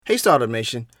Hey, Startup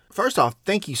Nation. First off,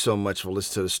 thank you so much for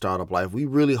listening to the Startup Life. We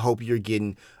really hope you're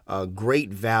getting great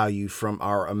value from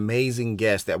our amazing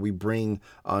guests that we bring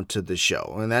onto the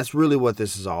show. And that's really what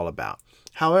this is all about.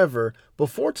 However,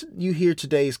 before you hear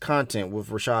today's content with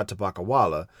Rishad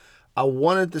Tobaccowala, I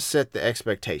wanted to set the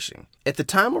expectation. At the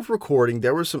time of recording,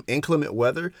 there was some inclement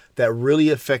weather that really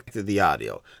affected the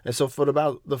audio. And so for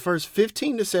about the first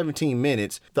 15 to 17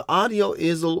 minutes, the audio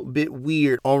is a little bit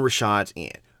weird on Rishad's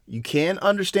end. You can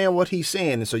understand what he's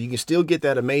saying, and so you can still get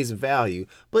that amazing value,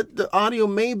 but the audio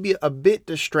may be a bit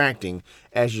distracting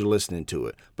as you're listening to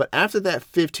it. But after that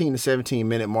 15 to 17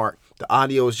 minute mark, the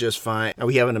audio is just fine, and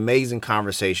we have an amazing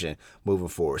conversation moving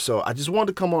forward. So I just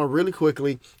wanted to come on really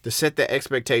quickly to set that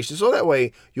expectation so that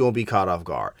way you won't be caught off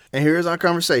guard. And here's our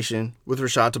conversation with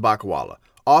Rishad Tobaccowala,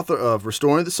 author of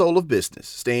Restoring the Soul of Business,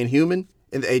 Staying Human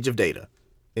in the Age of Data.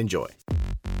 Enjoy.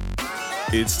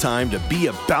 It's time to be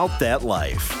about that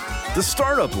life, the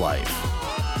startup life.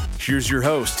 Here's your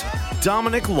host,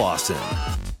 Dominic Lawson.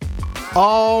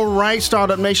 All right,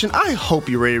 Startup Nation, I hope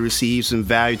you're ready to receive some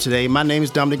value today. My name is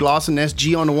Dominic Lawson, that's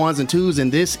G on the ones and twos, and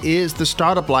this is The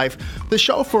Startup Life, the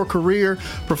show for career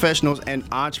professionals and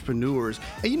entrepreneurs.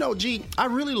 And you know, G, I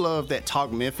really love that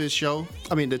Talk Memphis show.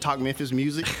 The Talk Memphis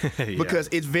music, because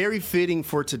it's very fitting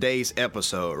for today's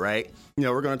episode, right? You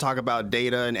know, we're going to talk about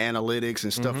data and analytics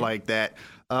and stuff like that.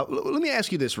 Let me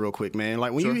ask you this real quick, man.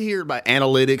 Like when you hear about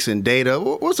analytics and data,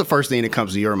 what's the first thing that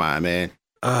comes to your mind, man?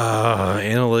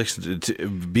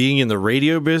 Analytics, being in the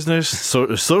radio business,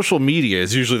 social media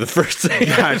is usually the first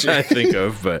thing I think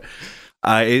of, but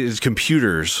it's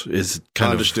computers is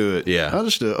kind Understood. of yeah.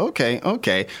 Understood.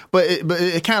 Okay. But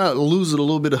it kind of loses a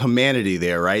little bit of humanity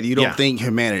there, right? You don't think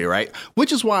humanity, right?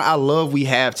 Which is why I love we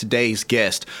have today's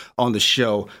guest on the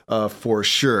show for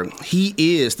sure. He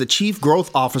is the Chief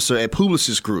Growth Officer at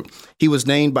Publicis Groupe. He was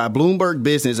named by Bloomberg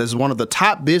Business as one of the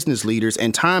top business leaders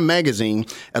and Time Magazine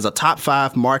as a top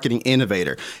 5 marketing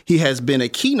innovator. He has been a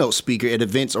keynote speaker at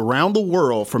events around the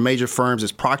world for major firms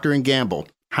as Procter & Gamble,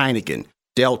 Heineken,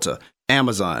 Delta,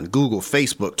 Amazon, Google,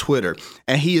 Facebook, Twitter,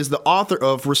 and he is the author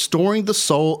of Restoring the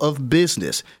Soul of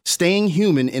Business, Staying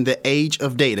Human in the Age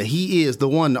of Data. He is the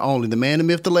one, the only, the man, the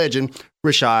myth, the legend,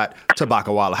 Rishad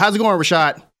Tobaccowala. How's it going,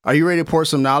 Rishad? Are you ready to pour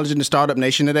some knowledge into Startup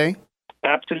Nation today?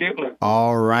 Absolutely.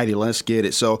 All righty, let's get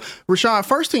it. So, Rishad,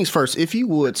 first things first, if you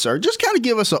would, sir, just kind of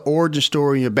give us an origin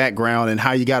story, your background, and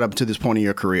how you got up to this point in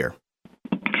your career.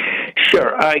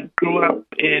 Sure. I grew up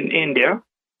in India.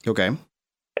 Okay.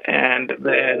 And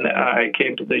then I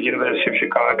came to the University of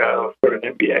Chicago for an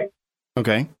MBA.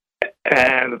 Okay.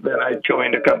 And then I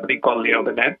joined a company called Leo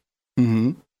the Net,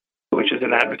 which is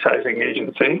an advertising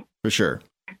agency. For sure.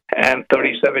 And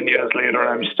 37 years later,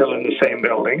 I'm still in the same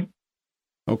building.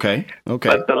 Okay.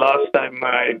 But the last time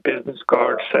my business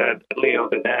card said Leo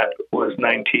the Net was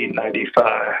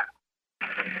 1995.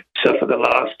 So for the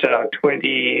last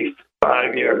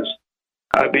 25 years,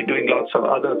 I've been doing lots of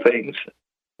other things,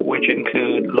 which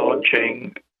include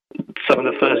launching some of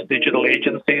the first digital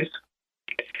agencies,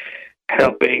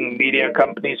 helping media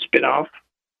companies spin off.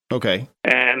 Okay.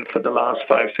 And for the last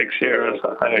 5-6 years,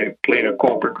 I played a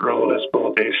corporate role as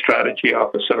both a strategy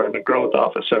officer and a growth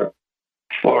officer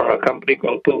for a company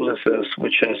called Publicis,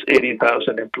 which has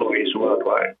 80,000 employees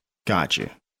worldwide.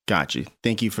 Gotcha.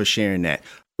 Thank you for sharing that.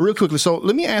 Real quickly, so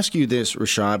let me ask you this,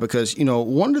 Rishad, because, you know,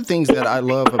 one of the things that I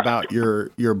love about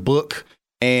your book,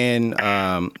 and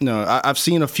I've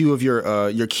seen a few of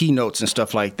your keynotes and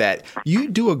stuff like that. You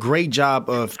do a great job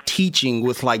of teaching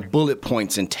with like bullet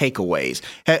points and takeaways.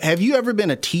 Have you ever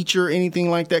been a teacher or anything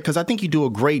like that? Because I think you do a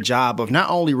great job of not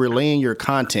only relaying your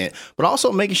content, but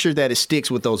also making sure that it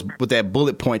sticks with that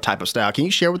bullet point type of style. Can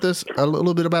you share with us a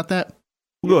little bit about that?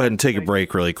 We'll go ahead and take a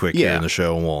break really quick here in the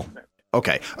show, and we'll.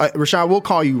 Okay, Rishad, we'll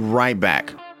call you right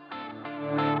back.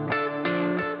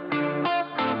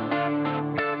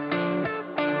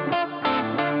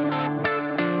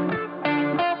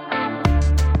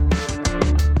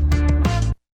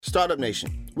 Startup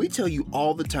Nation, we tell you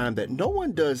all the time that no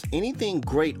one does anything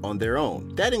great on their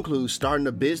own. That includes starting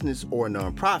a business or a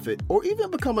nonprofit, or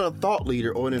even becoming a thought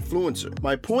leader or an influencer.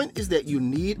 My point is that you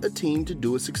need a team to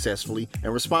do it successfully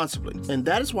and responsibly. And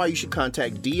that is why you should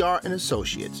contact DR and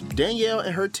Associates. Danielle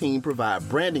and her team provide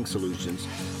branding solutions,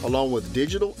 along with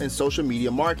digital and social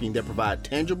media marketing that provide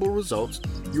tangible results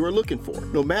you are looking for.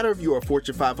 No matter if you are a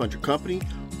Fortune 500 company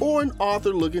or an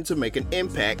author looking to make an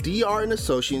impact, DR and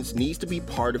Associates needs to be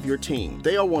part of your team.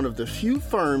 They are one of the few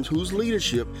firms whose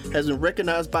leadership has been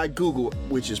recognized by Google,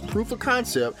 which is proof of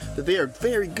concept that they are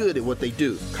very good at what they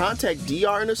do. Contact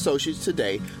DR and Associates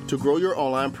today to grow your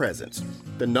online presence.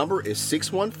 The number is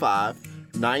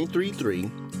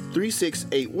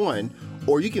 615-933-3681,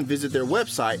 or you can visit their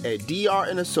website at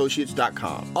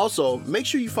drandassociates.com. Also, make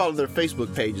sure you follow their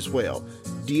Facebook page as well,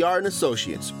 DR and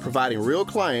Associates, providing real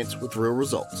clients with real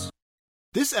results.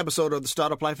 This episode of The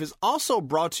Startup Life is also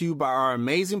brought to you by our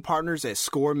amazing partners at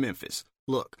SCORE Memphis.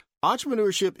 Look,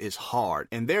 entrepreneurship is hard,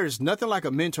 and there is nothing like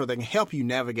a mentor that can help you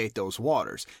navigate those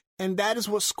waters. And that is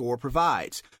what SCORE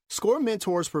provides. SCORE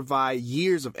mentors provide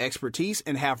years of expertise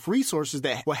and have resources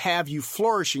that will have you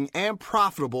flourishing and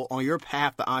profitable on your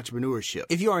path to entrepreneurship.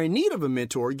 If you are in need of a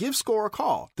mentor, give SCORE a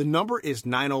call. The number is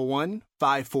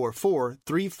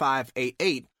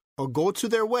 901-544-3588, or go to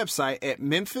their website at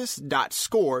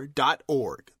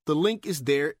memphis.score.org. The link is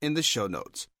there in the show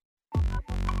notes.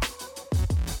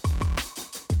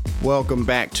 Welcome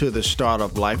back to The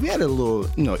Startup Life. We had a little,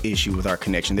 issue with our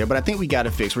connection there, but I think we got it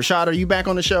fixed. Rishad, are you back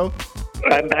on the show?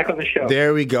 I'm back on the show.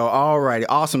 There we go. All righty.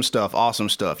 Awesome stuff. Awesome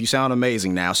stuff. You sound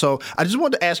amazing now. So I just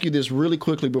wanted to ask you this really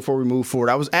quickly before we move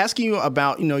forward. I was asking you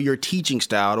about, your teaching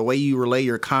style, the way you relay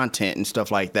your content and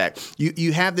stuff like that.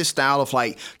 You have this style of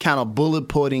kind of bullet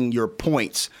putting your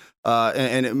points.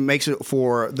 And it makes it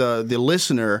for the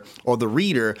listener or the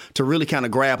reader to really kind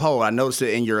of grab hold. I noticed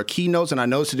it in your keynotes, and I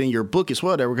noticed it in your book as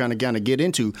well that we're going to kind of get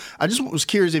into. I just was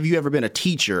curious if you ever been a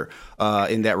teacher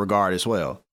in that regard as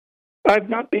well. I've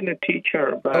not been a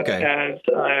teacher, but as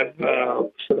I've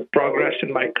sort of progressed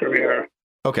in my career,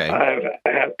 I've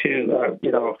had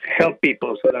to help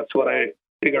people. So that's what I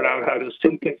figured out, how to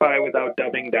simplify without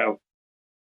dumbing down.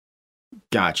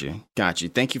 Got you.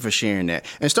 Thank you for sharing that.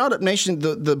 And Startup Nation,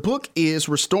 the book is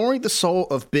Restoring the Soul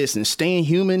of Business, Staying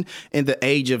Human in the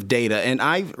Age of Data. And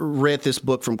I've read this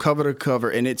book from cover to cover,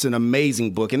 and it's an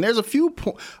amazing book. And there's a few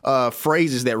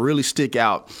phrases that really stick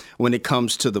out when it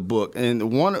comes to the book. And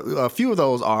a few of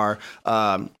those are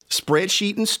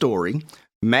spreadsheet and story,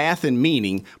 math and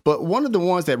meaning. But one of the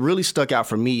ones that really stuck out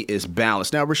for me is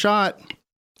balance. Now, Rishad,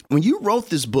 when you wrote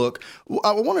this book,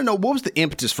 I want to know, what was the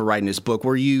impetus for writing this book?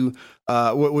 Were you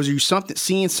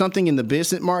seeing something in the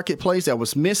business marketplace that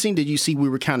was missing? Did you see we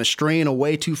were kind of straying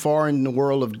away too far in the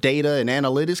world of data and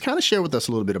analytics? Kind of share with us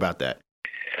a little bit about that.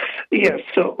 Yes.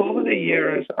 So over the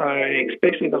years,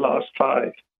 especially the last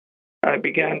 5, I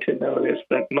began to notice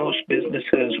that most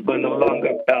businesses were no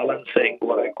longer balancing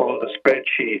what I call the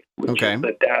spreadsheet, which is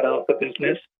the data of the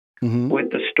business, with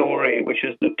the story, which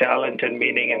is the talent and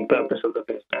meaning and purpose of the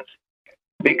business.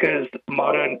 Because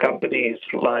modern companies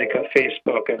like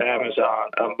Facebook and Amazon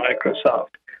and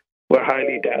Microsoft were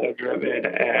highly data-driven,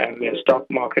 and their stock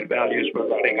market values were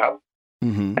running up.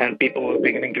 And people were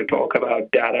beginning to talk about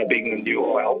data being the new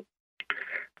oil.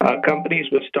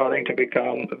 Companies were starting to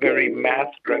become very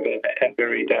math-driven and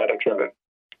very data-driven.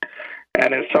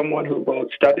 And as someone who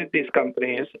both studied these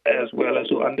companies as well as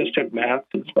who understood math,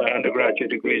 since my undergraduate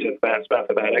degree is advanced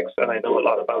mathematics, and I know a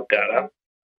lot about data,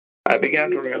 I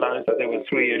began to realize that there were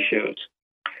 3 issues.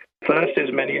 First is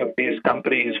many of these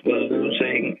companies were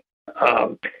losing a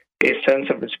sense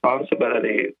of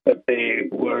responsibility, that they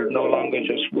were no longer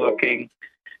just working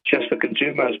just for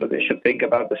consumers, but they should think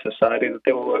about the society that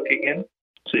they were working in.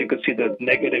 So you could see the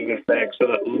negative effects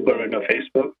of Uber and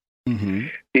Facebook.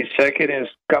 The second is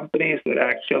companies that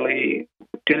actually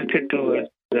tilted towards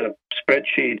the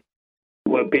spreadsheet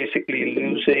were basically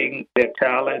losing their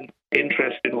talent,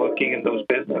 interest in working in those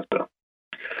businesses.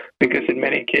 Because in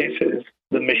many cases,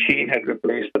 the machine had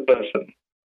replaced the person.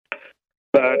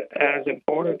 But as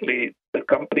importantly, the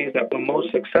companies that were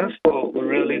most successful were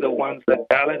really the ones that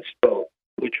balanced both,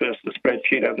 which was the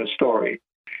spreadsheet and the story.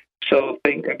 So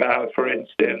think about, for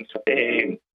instance,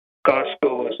 a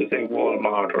Costco versus a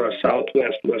Walmart, or a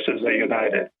Southwest versus a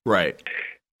United. Right.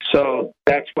 So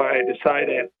that's why I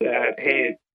decided that,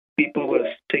 hey, people were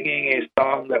singing a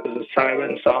song that was a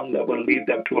siren song that will lead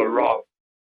them to a rock,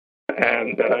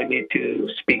 and that I need to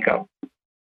speak up.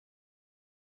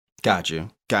 Got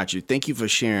you. Thank you for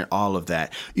sharing all of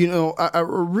that. I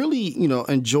really,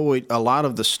 enjoyed a lot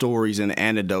of the stories and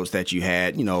anecdotes that you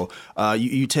had.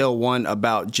 You tell one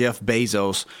about Jeff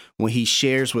Bezos when he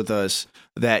shares with us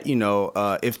that,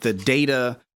 if the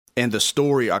data and the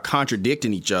story are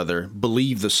contradicting each other,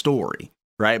 believe the story.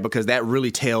 Right, because that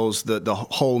really tells the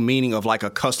whole meaning of like a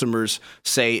customer's,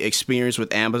 say, experience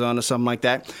with Amazon or something like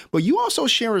that. But you also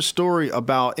share a story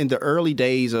about in the early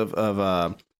days of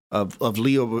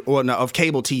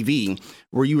cable TV,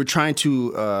 where you were trying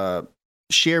to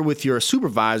share with your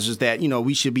supervisors that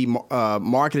we should be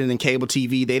marketing in cable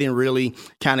TV. They didn't really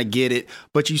kind of get it,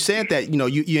 but you said that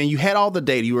you had all the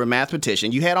data. You were a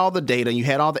mathematician. You had all the data. And you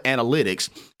had all the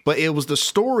analytics, but it was the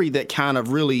story that kind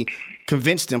of really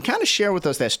convinced them. Kind of share with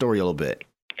us that story a little bit.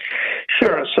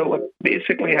 Sure. So what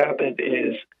basically happened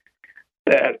is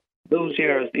that those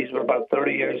years, these were about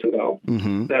 30 years ago,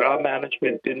 that our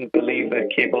management didn't believe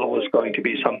that cable was going to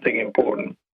be something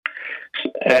important.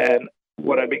 And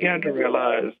what I began to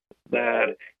realize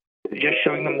that just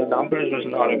showing them the numbers was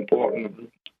not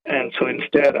important. And so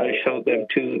instead, I showed them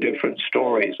two different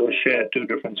stories, or shared two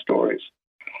different stories.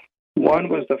 One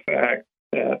was the fact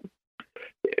that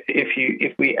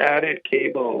if we added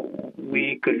cable,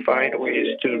 we could find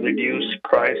ways to reduce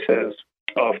prices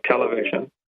of television,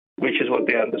 which is what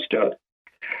they understood.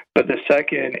 But the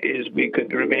second is we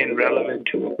could remain relevant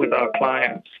with our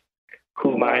clients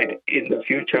who might in the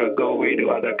future go away to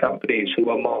other companies who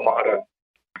are more modern.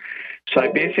 So I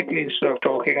basically, instead of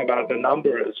talking about the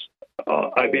numbers,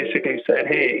 I basically said,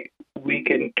 hey, we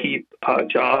can keep our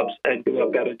jobs and do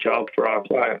a better job for our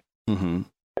clients.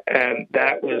 And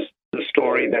that was the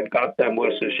story that got them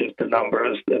versus just the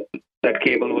numbers that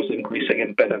cable was increasing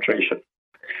in penetration.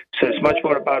 So it's much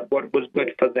more about what was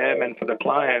good for them and for the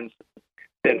clients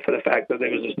than for the fact that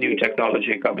there was this new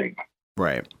technology coming.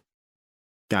 Right.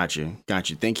 Got you.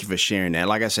 Thank you for sharing that.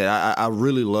 Like I said, I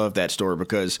really love that story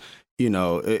because, you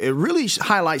know, it really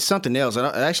highlights something else. And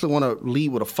I actually want to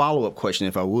lead with a follow-up question,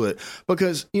 if I would,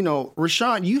 because, you know,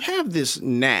 Rishad, you have this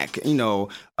knack, and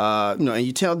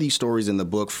you tell these stories in the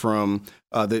book from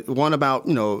the one about,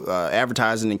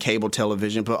 advertising and cable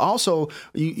television, but also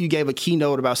you gave a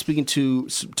keynote about speaking to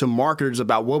marketers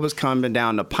about what was coming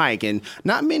down the pike. And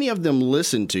not many of them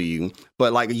listened to you,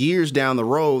 but like years down the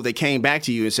road, they came back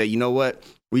to you and said, you know what?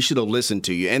 We should have listened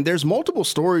to you. And there's multiple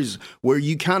stories where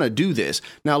you kind of do this.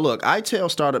 Now, look, I tell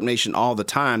Startup Nation all the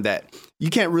time that you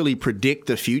can't really predict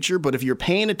the future, but if you're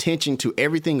paying attention to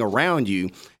everything around you,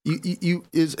 you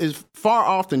is far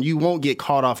often you won't get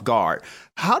caught off guard.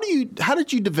 How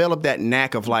did you develop that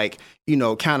knack of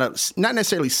kind of not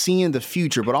necessarily seeing the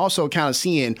future, but also kind of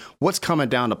seeing what's coming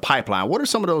down the pipeline? What are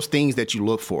some of those things that you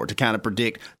look for to kind of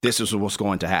predict this is what's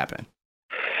going to happen?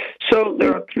 So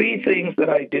there are three things that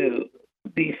I do.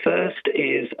 The first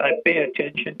is I pay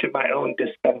attention to my own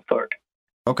discomfort.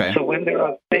 Okay. So when there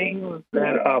are things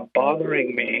that are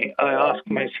bothering me, I ask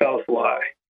myself why.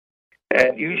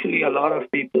 And usually a lot of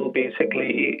people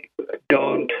basically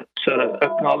don't sort of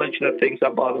acknowledge that things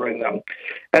are bothering them.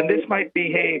 And this might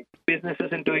be, hey, business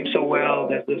isn't doing so well.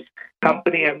 There's this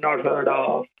company I've not heard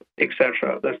of,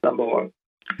 etc. That's number one.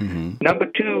 Number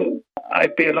two, I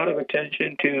pay a lot of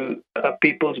attention to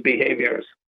people's behaviors.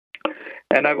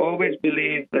 And I've always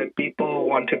believed that people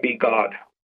want to be God.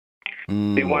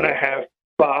 They want to have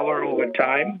power over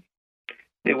time.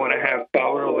 They want to have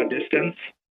power over distance.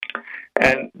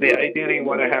 And they ideally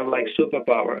want to have like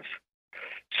superpowers.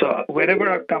 So whenever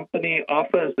a company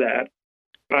offers that,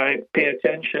 I pay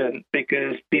attention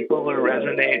because people will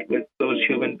resonate with those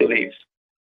human beliefs.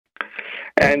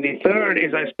 And the third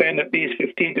is I spend at least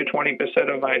 15 to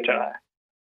 20% of my time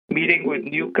meeting with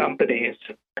new companies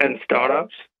and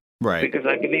startups. Right. Because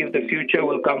I believe the future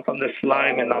will come from the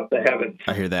slime and not the heavens.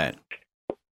 I hear that.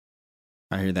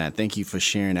 Thank you for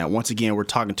sharing that. Once again, we're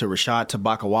talking to Rishad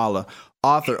Tobaccowala,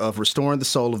 author of Restoring the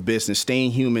Soul of Business,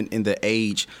 Staying Human in the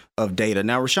Age of Data.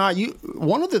 Now, Rishad,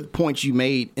 one of the points you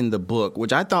made in the book,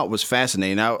 which I thought was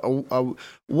fascinating, I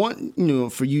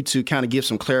want for you to kind of give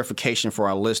some clarification for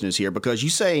our listeners here, because you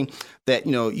say that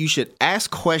you should ask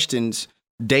questions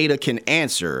data can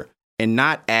answer, and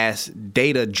not ask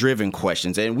data-driven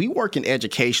questions. And we work in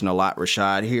education a lot,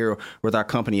 Rishad, here with our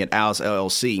company at Owls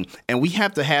LLC. And we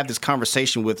have to have this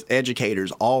conversation with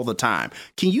educators all the time.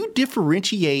 Can you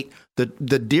differentiate the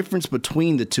difference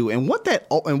between the two and what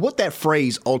that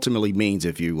phrase ultimately means,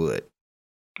 if you would?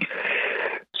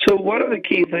 So one of the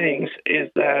key things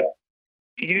is that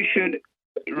you should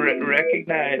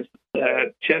recognize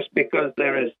that just because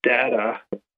there is data,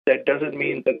 that doesn't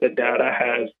mean that the data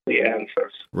has the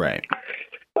answers. Right.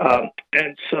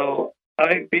 And so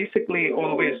I basically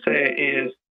always say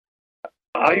is,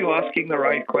 are you asking the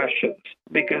right questions?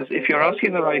 Because if you're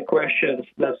asking the right questions,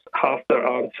 that's half the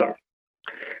answer.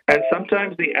 And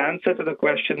sometimes the answer to the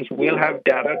questions will have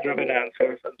data-driven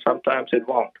answers, and sometimes it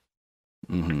won't.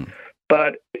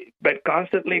 But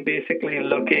constantly basically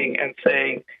looking and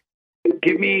saying,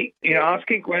 give me,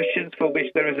 asking questions for which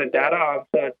there is a data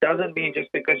answer doesn't mean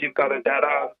just because you've got a data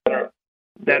answer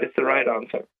that it's the right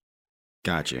answer.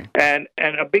 Gotcha. And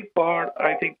a big part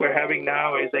I think we're having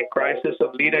now is a crisis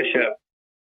of leadership,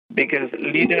 because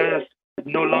leaders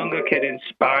no longer can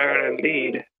inspire and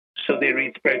lead, so they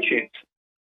read spreadsheets.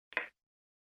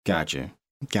 Gotcha.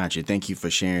 Thank you for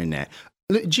sharing that.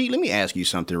 G, let me ask you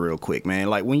something real quick, man.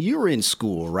 Like when you were in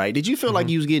school, right? Did you feel like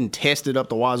you was getting tested up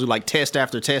the wazoo, like test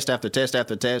after test after test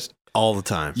after test? All the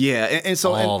time. Yeah. And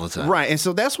so all the time. Right. And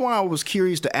so that's why I was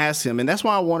curious to ask him. And that's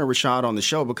why I wanted Rishad on the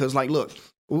show, because look,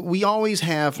 we always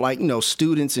have like,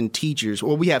 students and teachers,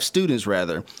 or we have students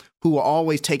rather, who are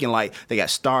always taking, like, they got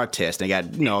STAR tests, they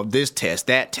got, this test,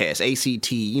 that test,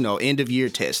 ACT, end of year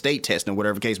test, state test, and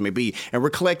whatever case may be. And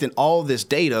we're collecting all this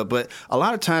data. But a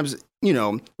lot of times,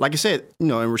 like I said, in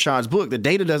Rishad's book, the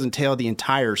data doesn't tell the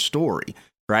entire story.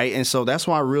 Right. And so that's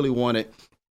why I really wanted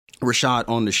Rishad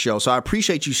on the show. So I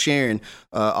appreciate you sharing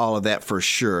all of that for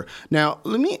sure. Now,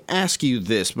 let me ask you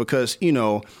this, because,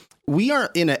 we are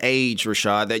in an age,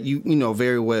 Rishad, that you know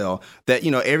very well, that,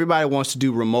 everybody wants to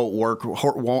do remote work,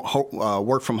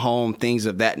 work from home, things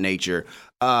of that nature.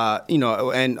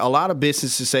 And a lot of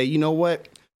businesses say, you know what?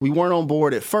 We weren't on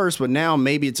board at first, but now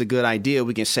maybe it's a good idea.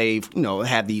 We can save,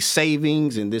 have these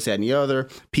savings and this, that, and the other,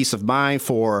 peace of mind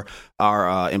for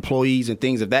our employees and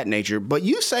things of that nature. But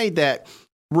you say that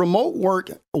remote work,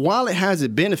 while it has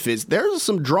its benefits, there's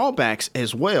some drawbacks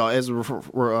as well as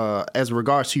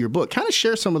regards to your book. Kind of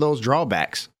share some of those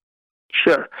drawbacks.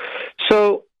 Sure.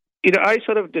 So, I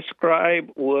sort of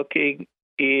describe working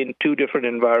in two different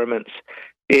environments.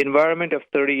 The environment of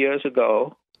 30 years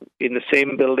ago, in the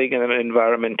same building and an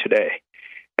environment today.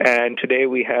 And today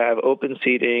we have open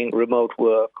seating, remote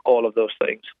work, all of those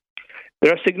things.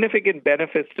 There are significant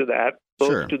benefits to that,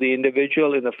 both to the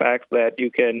individual in the fact that you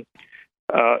can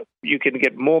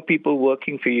get more people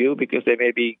working for you because they may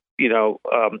be,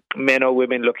 men or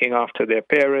women looking after their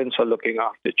parents or looking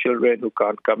after children who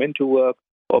can't come into work,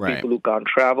 or people who can't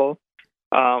travel.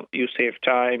 You save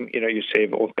time, you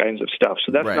save all kinds of stuff.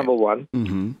 So that's number one.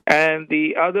 Mm-hmm. And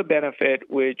the other benefit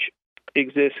which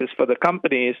exists is for the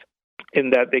companies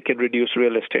in that they can reduce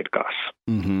real estate costs.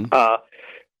 Mm-hmm.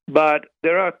 But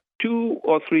there are 2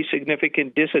 or 3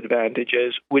 significant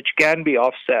disadvantages which can be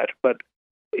offset, but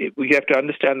we have to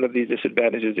understand that these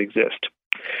disadvantages exist.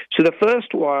 So the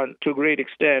first one, to a great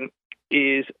extent,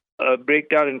 is a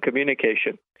breakdown in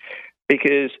communication,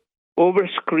 because over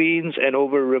screens and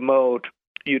over remote,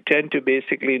 you tend to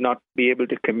basically not be able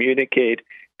to communicate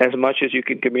as much as you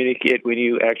can communicate when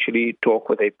you actually talk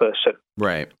with a person.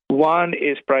 Right. One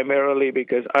is primarily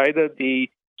because either the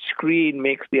screen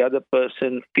makes the other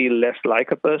person feel less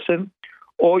like a person,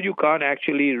 or you can't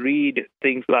actually read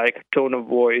things like tone of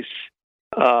voice,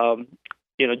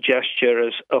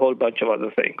 gestures, a whole bunch of other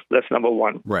things. That's number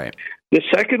one. Right. The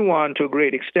second one, to a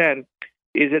great extent,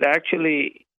 is it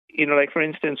actually, like for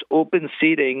instance, open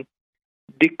seating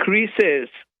decreases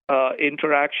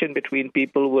interaction between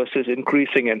people versus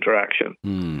increasing interaction.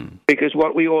 Because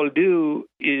what we all do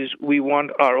is we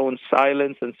want our own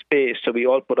silence and space, so we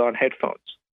all put on headphones.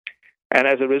 And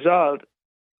as a result,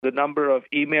 the number of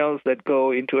emails that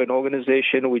go into an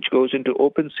organization which goes into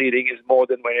open seating is more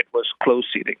than when it was closed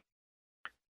seating.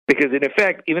 Because in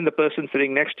effect, even the person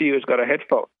sitting next to you has got a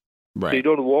headphone. Right. So you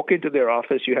don't walk into their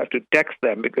office, you have to text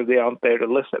them because they aren't there to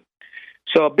listen.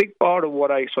 So a big part of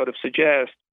what I sort of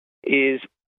suggest is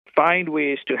find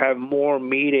ways to have more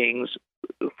meetings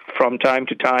from time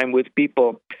to time with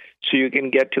people so you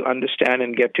can get to understand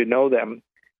and get to know them.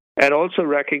 And also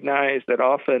recognize that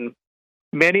often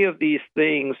many of these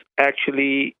things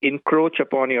actually encroach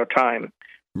upon your time.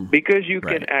 Because you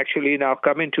can actually now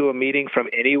come into a meeting from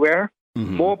anywhere,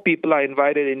 more people are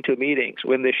invited into meetings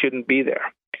when they shouldn't be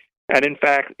there. And in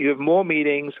fact, you have more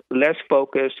meetings, less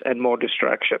focus, and more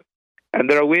distraction. And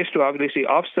there are ways to obviously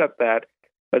offset that,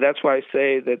 but that's why I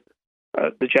say that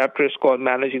the chapter is called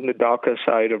Managing the Darker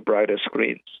Side of Brighter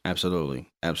Screens. Absolutely.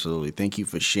 Absolutely. Thank you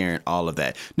for sharing all of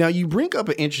that. Now, you bring up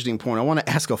an interesting point. I want to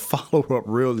ask a follow-up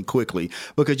really quickly,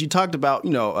 because you talked about,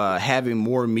 having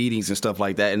more meetings and stuff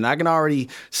like that. And I can already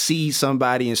see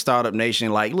somebody in Startup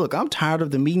Nation like, look, I'm tired of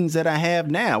the meetings that I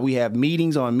have now. We have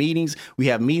meetings on meetings. We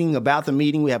have meeting about the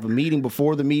meeting. We have a meeting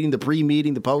before the meeting, the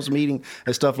pre-meeting, the post-meeting,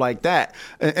 and stuff like that.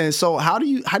 And so how do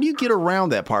you get around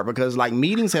that part? Because like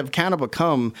meetings have kind of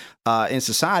become in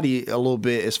society a little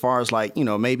bit, as far as like,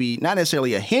 maybe not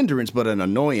necessarily a hindrance, but an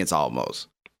annoyance almost.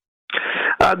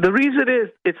 The reason is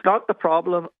it's not the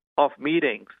problem of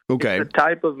meetings. Okay. It's the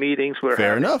type of meetings we're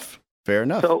having. Fair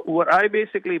enough. So what I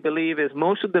basically believe is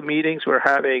most of the meetings we're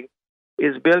having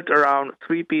is built around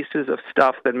 3 pieces of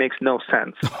stuff that makes no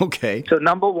sense. Okay. So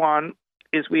number one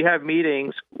is we have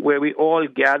meetings where we all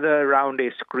gather around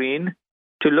a screen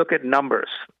to look at numbers.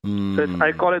 So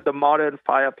I call it the modern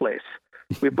fireplace.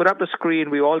 We put up a screen,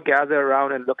 we all gather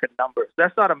around and look at numbers.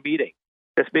 That's not a meeting.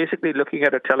 That's basically looking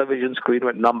at a television screen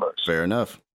with numbers. Fair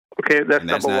enough. Okay, that's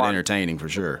not number one. Entertaining for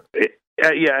sure.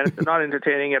 It's not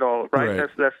entertaining at all, right?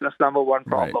 That's number one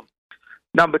problem. Right.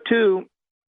 Number two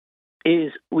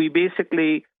is we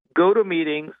basically go to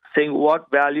meetings saying what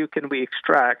value can we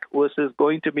extract versus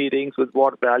going to meetings with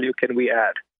what value can we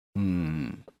add.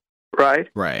 Right?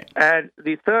 Right. And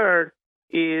the third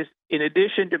is, in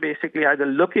addition to basically either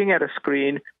looking at a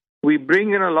screen, we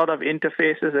bring in a lot of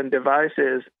interfaces and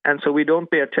devices, and so we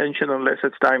don't pay attention unless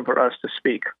it's time for us to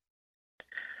speak.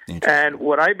 And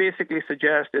what I basically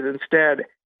suggest is instead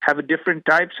have different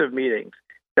types of meetings.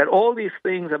 That all these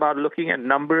things about looking at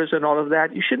numbers and all of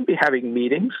that, you shouldn't be having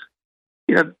meetings.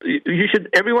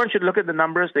 Everyone should look at the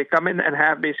numbers. They come in and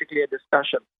have basically a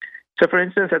discussion. So, for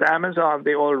instance, at Amazon,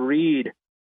 they all read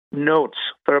notes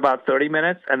for about 30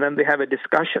 minutes, and then they have a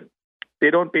discussion.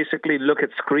 They don't basically look at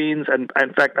screens, and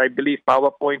in fact, I believe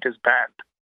PowerPoint is banned,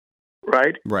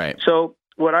 right? Right. So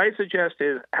what I suggest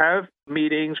is have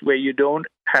meetings where you don't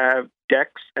have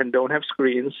decks and don't have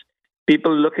screens.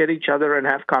 People look at each other and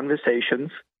have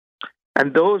conversations,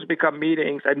 and those become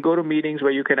meetings, and go to meetings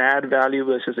where you can add value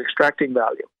versus extracting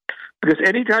value. Because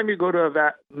anytime you go to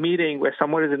a meeting where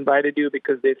someone has invited you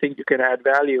because they think you can add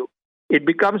value, it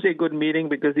becomes a good meeting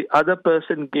because the other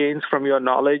person gains from your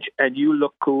knowledge and you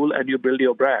look cool and you build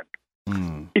your brand.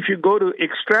 If you go to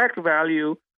extract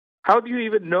value, how do you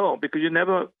even know? Because we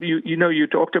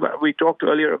talked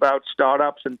earlier about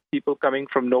startups and people coming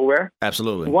from nowhere.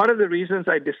 Absolutely. One of the reasons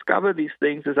I discover these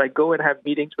things is I go and have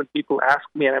meetings when people ask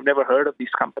me and I've never heard of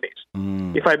these companies.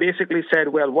 If I basically said,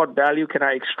 well, what value can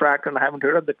I extract and I haven't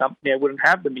heard of the company, I wouldn't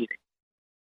have the meeting.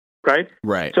 Right?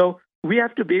 Right. So we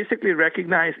have to basically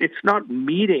recognize it's not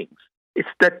meetings. It's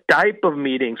the type of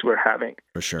meetings we're having.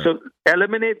 For sure. So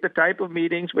eliminate the type of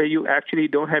meetings where you actually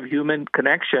don't have human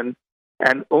connection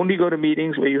and only go to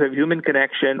meetings where you have human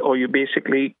connection or you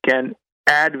basically can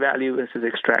add value versus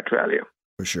extract value.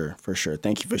 For sure. For sure.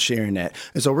 Thank you for sharing that.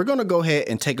 And so we're going to go ahead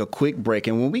and take a quick break.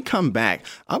 And when we come back,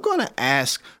 I'm going to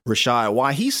ask Rishad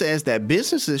why he says that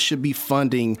businesses should be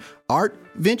funding art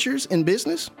ventures in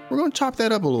business. We're going to chop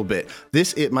that up a little bit.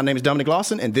 My name is Dominic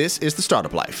Lawson, and this is The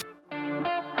Startup Life.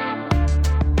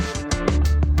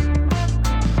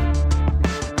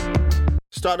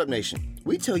 Startup Nation,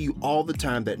 we tell you all the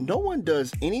time that no one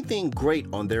does anything great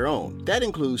on their own. That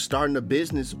includes starting a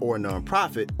business or a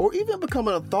nonprofit, or even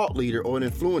becoming a thought leader or an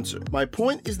influencer. My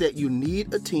point is that you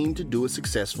need a team to do it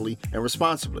successfully and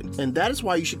responsibly. And that is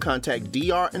why you should contact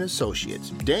DR &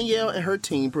 Associates. Danielle and her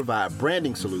team provide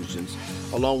branding solutions,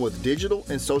 along with digital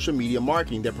and social media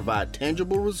marketing that provide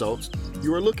tangible results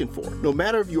you are looking for. No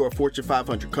matter if you are a Fortune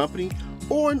 500 company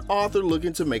or an author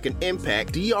looking to make an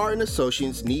impact, DR &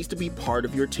 Associates needs to be part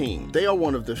of your team. They are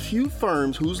one of the few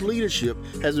firms whose leadership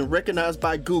has been recognized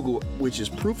by Google, which is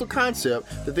proof of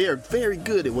concept that they are very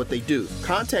good at what they do.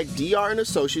 Contact DR &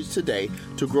 Associates today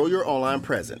to grow your online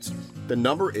presence. The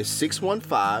number is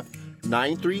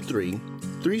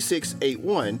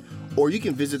 615-933-3681, or you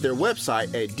can visit their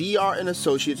website at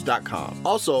drandassociates.com.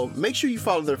 Also, make sure you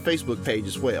follow their Facebook page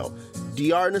as well.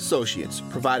 DR & Associates,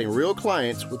 providing real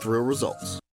clients with real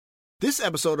results. This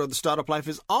episode of The Startup Life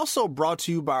is also brought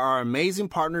to you by our amazing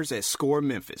partners at Score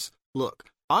Memphis. Look,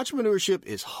 entrepreneurship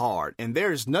is hard, and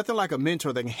there is nothing like a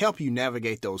mentor that can help you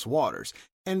navigate those waters.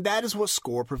 And that is what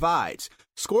Score provides.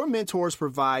 Score mentors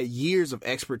provide years of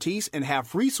expertise and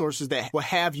have resources that will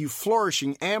have you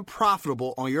flourishing and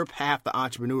profitable on your path to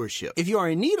entrepreneurship. If you are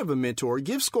in need of a mentor,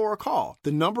 give Score a call.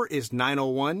 The number is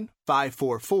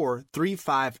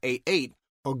 901-544-3588,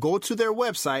 or go to their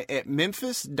website at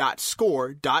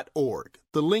memphis.score.org.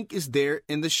 The link is there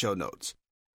in the show notes.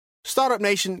 Startup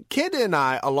Nation, Kenda and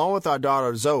I, along with our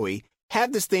daughter Zoe,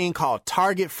 have this thing called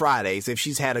Target Fridays if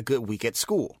she's had a good week at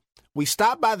school. We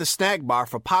stop by the snack bar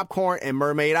for popcorn and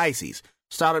mermaid ices.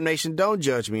 Startup Nation, don't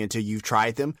judge me until you've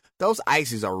tried them. Those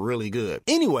ices are really good.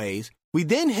 Anyways, we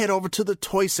then head over to the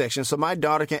toy section so my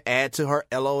daughter can add to her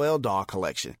LOL doll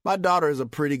collection. My daughter is a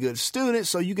pretty good student,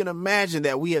 so you can imagine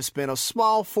that we have spent a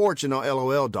small fortune on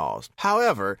LOL dolls.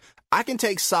 However, I can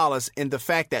take solace in the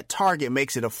fact that Target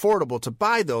makes it affordable to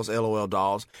buy those LOL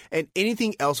dolls and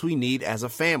anything else we need as a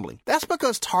family. That's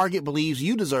because Target believes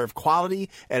you deserve quality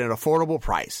at an affordable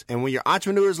price. And when you're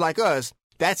entrepreneurs like us,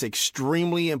 that's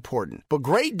extremely important. But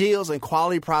great deals and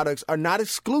quality products are not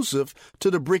exclusive to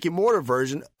the brick and mortar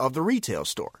version of the retail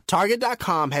store.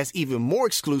 Target.com has even more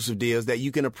exclusive deals that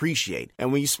you can appreciate.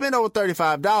 And when you spend over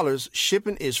 $35,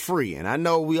 shipping is free. And I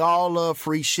know we all love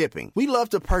free shipping. We love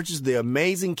to purchase the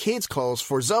amazing kids' clothes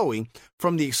for Zoe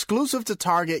from the exclusive to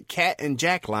Target Cat and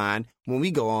Jack line when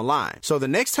we go online. So the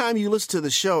next time you listen to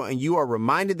the show and you are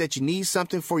reminded that you need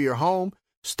something for your home,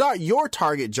 start your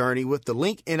Target journey with the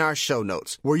link in our show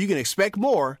notes, where you can expect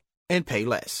more and pay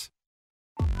less.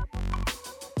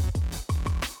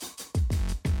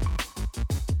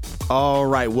 All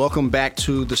right, welcome back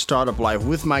to The Startup Life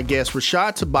with my guest,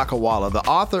 Rishad Tobaccowala, the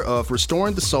author of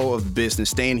Restoring the Soul of Business,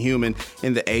 Staying Human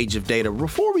in the Age of Data.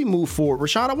 Before we move forward,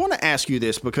 Rishad, I want to ask you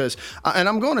this because, and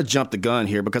I'm going to jump the gun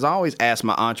here because I always ask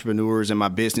my entrepreneurs and my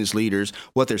business leaders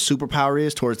what their superpower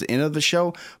is towards the end of the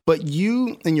show. But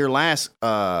you, in your last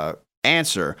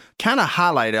answer, kind of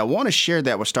highlighted, I want to share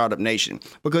that with Startup Nation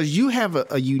because you have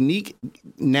a unique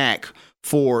knack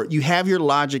for, you have your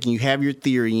logic and you have your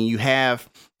theory and you have,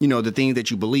 you know, the thing that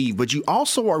you believe, but you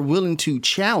also are willing to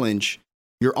challenge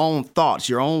your own thoughts,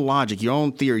 your own logic, your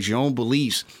own theories, your own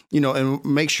beliefs, you know, and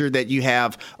make sure that you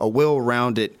have a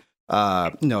well-rounded,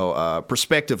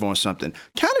 perspective on something.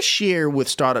 Kind of share with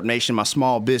Startup Nation, my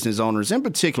small business owners, and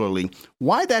particularly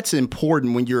why that's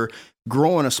important when you're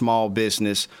growing a small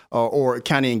business or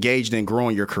kind of engaged in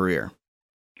growing your career.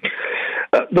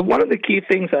 One of the key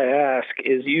things I ask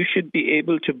is you should be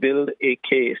able to build a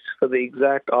case for the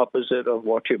exact opposite of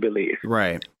what you believe.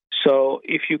 Right. So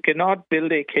if you cannot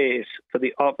build a case for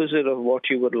the opposite of what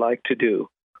you would like to do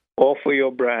or for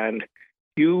your brand,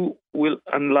 you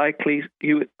are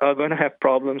going to have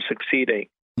problems succeeding.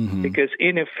 Mm-hmm. Because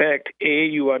in effect,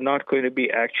 you are not going to be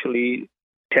actually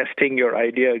testing your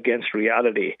idea against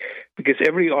reality. Because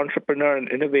every entrepreneur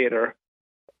and innovator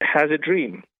has a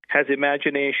dream, has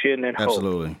imagination and hope.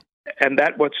 Absolutely. And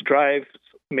that's what drives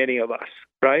many of us,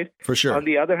 right? For sure. On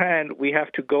the other hand, we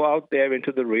have to go out there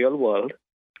into the real world,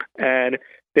 and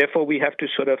therefore we have to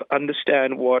sort of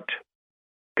understand what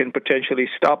can potentially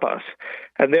stop us.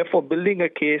 And therefore, building a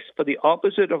case for the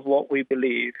opposite of what we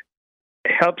believe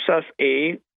helps us,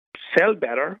 sell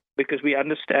better, because we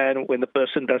understand when the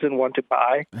person doesn't want to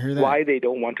buy, why they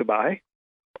don't want to buy,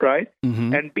 right?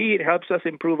 Mm-hmm. And B, it helps us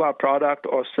improve our product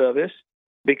or service,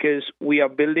 because we are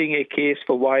building a case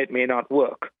for why it may not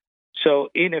work. So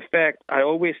in effect, I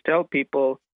always tell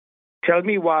people, tell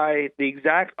me why the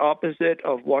exact opposite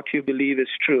of what you believe is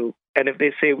true. And if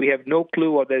they say we have no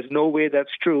clue or there's no way that's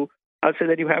true, I'll say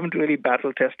that you haven't really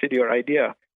battle tested your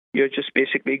idea. You're just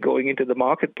basically going into the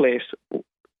marketplace,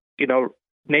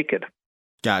 naked.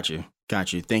 Got you.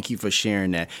 Thank you for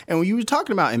sharing that. And when you were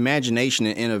talking about imagination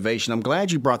and innovation, I'm glad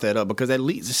you brought that up because that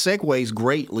segues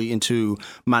greatly into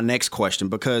my next question,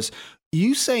 because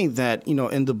you say that,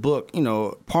 in the book,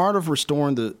 part of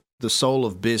restoring the soul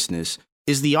of business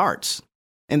is the arts,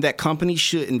 and that companies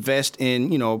should invest in,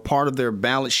 part of their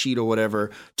balance sheet or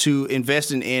whatever to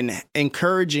invest in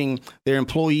encouraging their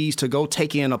employees to go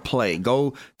take in a play,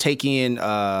 go take in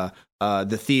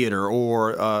the theater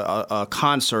or a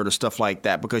concert or stuff like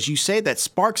that, because you say that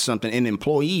sparks something in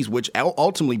employees, which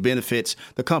ultimately benefits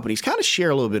the companies. Kind of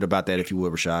share a little bit about that, if you will,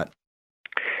 Rishad.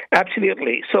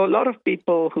 Absolutely. So a lot of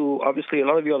people obviously a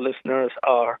lot of your listeners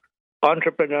are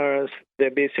entrepreneurs.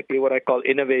 They're basically what I call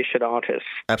innovation artists.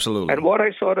 Absolutely. And what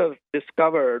I sort of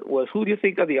discovered was, who do you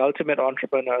think are the ultimate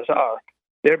entrepreneurs are?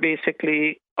 They're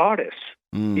basically artists,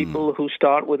 people who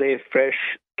start with a fresh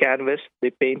canvas,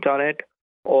 they paint on it,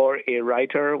 or a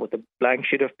writer with a blank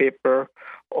sheet of paper,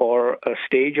 or a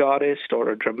stage artist or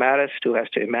a dramatist who has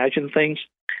to imagine things.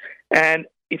 And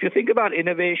if you think about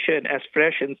innovation as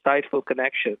fresh, insightful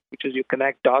connection, which is you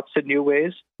connect dots in new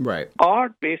ways, right?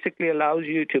 Art basically allows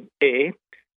you to,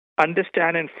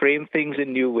 understand and frame things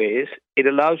in new ways. It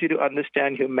allows you to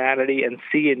understand humanity and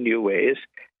see in new ways.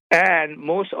 And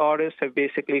most artists have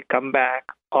basically come back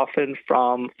often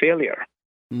from failure.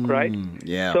 Right?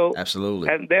 Yeah, so, absolutely.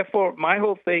 And therefore, my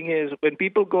whole thing is when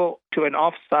people go to an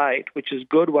offsite, which is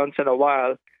good once in a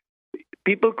while,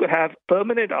 people could have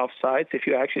permanent offsites if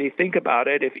you actually think about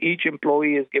it. If each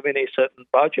employee is given a certain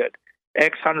budget,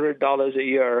 X $100 a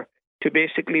year, to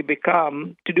basically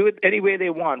to do it any way they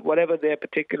want, whatever their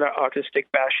particular artistic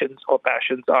passions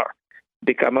are.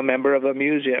 Become a member of a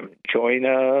museum, join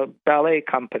a ballet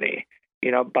company,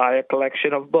 buy a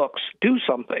collection of books, do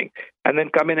something, and then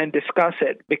come in and discuss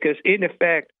it. Because in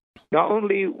effect, not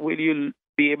only will you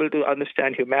be able to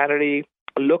understand humanity,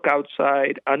 look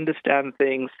outside, understand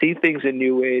things, see things in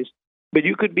new ways, but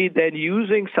you could be then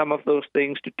using some of those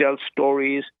things to tell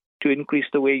stories, to increase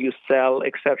the way you sell,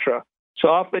 etc. So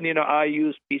often, I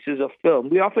use pieces of film.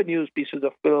 We often use pieces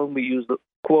of film. We use the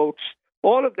quotes.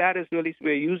 All of that is really,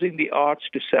 we're using the arts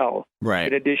to sell, right,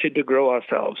 in addition to grow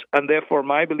ourselves. And therefore,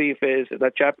 my belief is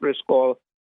that chapter is called,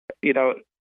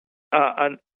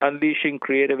 Unleashing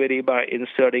Creativity by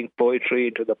Inserting Poetry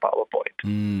into the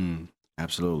PowerPoint.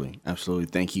 Absolutely.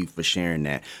 Thank you for sharing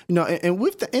that. And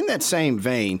in that same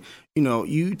vein,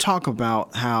 you talk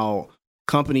about how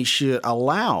companies should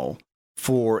allow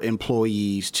for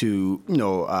employees to,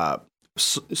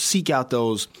 seek out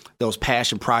those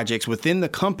passion projects within the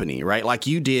company, right? Like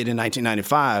you did in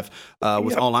 1995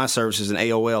 with online services and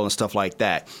AOL and stuff like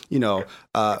that,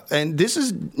 and this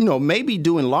is, maybe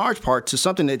due in large part to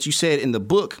something that you said in the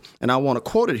book. And I want to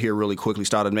quote it here really quickly,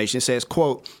 Startup Nation. It says,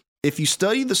 quote, "If you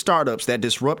study the startups that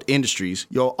disrupt industries,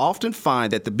 you'll often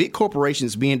find that the big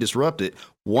corporations being disrupted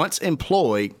once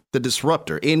employed the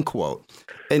disruptor," end quote.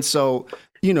 And so,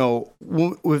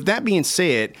 with that being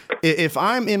said, if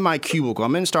I'm in my cubicle,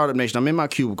 I'm in Startup Nation, I'm in my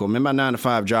cubicle, I'm in my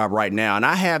 9-to-5 job right now, and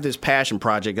I have this passion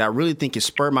project that I really think can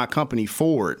spur my company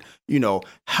forward,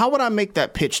 how would I make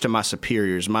that pitch to my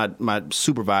superiors, my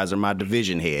supervisor, my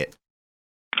division head?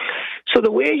 So the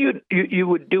way you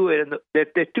would do it, and there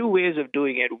are two ways of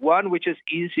doing it. One, which is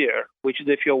easier, which is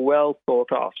if you're well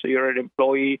thought of. So you're an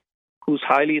employee who's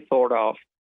highly thought of.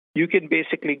 You can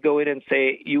basically go in and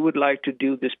say you would like to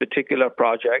do this particular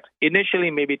project, initially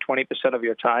maybe 20% of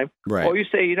your time. Right. Or you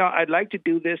say, I'd like to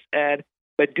do this,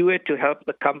 but do it to help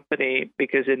the company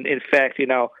because, in fact,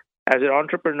 as an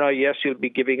entrepreneur, yes, you'll be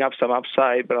giving up some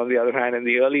upside, but on the other hand, in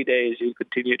the early days, you'll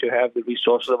continue to have the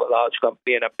resources of a large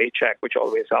company and a paycheck, which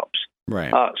always helps.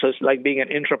 Right. So it's like being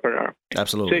an entrepreneur.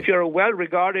 Absolutely. So if you're a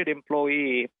well-regarded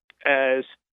employee, as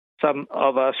some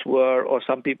of us were, or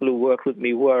some people who worked with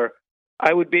me were,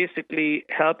 I would basically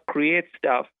help create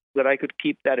stuff that I could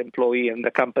keep that employee in the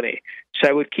company. So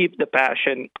I would keep the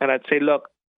passion, and I'd say, look,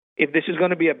 if this is going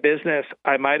to be a business,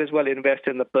 I might as well invest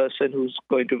in the person who's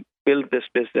going to build this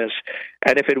business.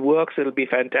 And if it works, it'll be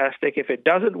fantastic. If it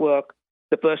doesn't work,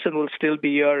 the person will still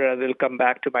be here and they'll come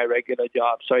back to my regular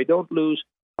job. So I don't lose.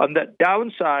 On the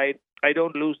downside, I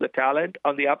don't lose the talent.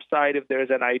 On the upside, if there's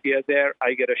an idea there,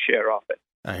 I get a share of it.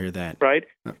 I hear that. Right?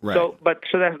 Right. So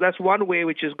that's one way,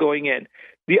 which is going in.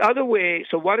 The other way,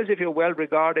 so one is if you're well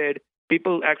regarded,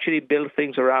 people actually build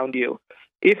things around you.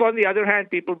 If, on the other hand,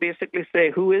 people basically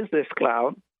say, who is this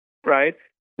clown, right?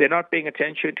 They're not paying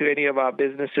attention to any of our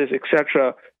businesses,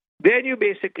 etc. Then you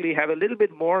basically have a little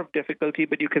bit more of difficulty,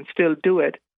 but you can still do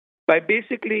it by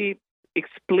basically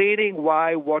explaining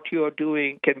why what you're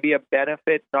doing can be a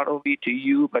benefit not only to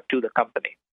you, but to the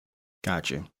company.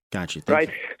 Gotcha. Thank right?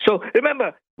 you. So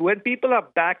remember, when people are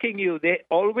backing you, they're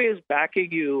always backing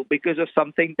you because of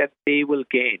something that they will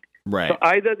gain. Right. So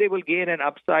either they will gain an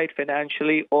upside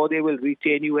financially, or they will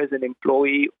retain you as an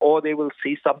employee, or they will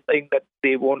see something that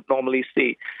they won't normally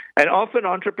see. And often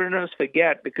entrepreneurs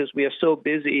forget, because we are so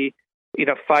busy,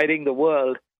 fighting the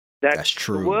world, that That's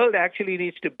true. The world actually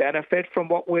needs to benefit from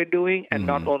what we're doing, and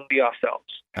not only ourselves.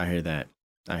 I hear that.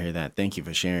 Thank you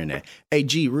for sharing that. Hey,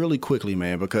 G, really quickly,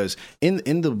 man, because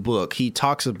in the book, he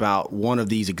talks about one of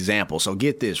these examples. So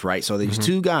get this, right? So these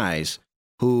two guys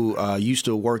who used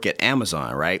to work at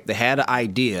Amazon, right? They had an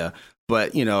idea,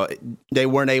 but, they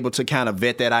weren't able to kind of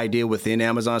vet that idea within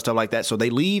Amazon, stuff like that. So they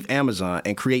leave Amazon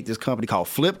and create this company called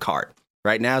Flipkart.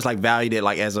 Right now, it's like valued at,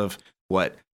 like, as of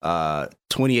what?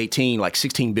 2018, like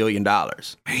 $16 billion.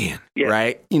 Man. Yeah.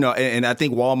 Right. And I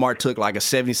think Walmart took like a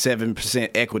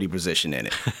 77% equity position in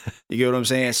it. You get what I'm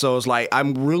saying? So it's like,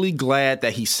 I'm really glad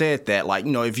that he said that. Like,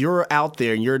 if you're out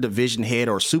there and you're a division head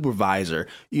or supervisor,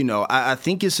 I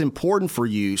think it's important for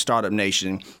you, Startup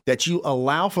Nation, that you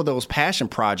allow for those passion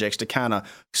projects to kind of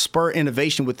spur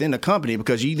innovation within the company,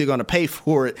 because you're either going to pay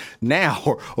for it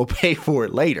now or pay for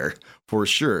it later. For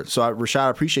sure. So, Rishad, I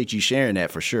appreciate you sharing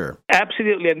that for sure.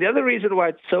 Absolutely. And the other reason why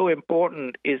it's so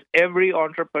important is every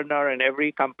entrepreneur and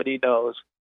every company knows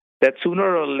that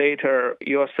sooner or later,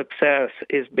 your success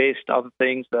is based on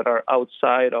things that are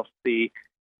outside of the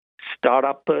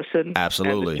startup person.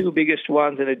 Absolutely. And the two biggest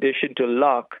ones, in addition to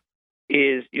luck,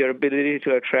 is your ability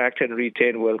to attract and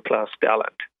retain world-class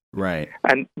talent. Right.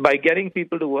 And by getting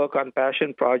people to work on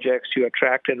passion projects, you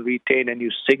attract and retain, and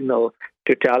you signal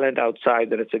to talent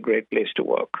outside that it's a great place to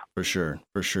work. For sure.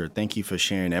 Thank you for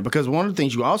sharing that. Because one of the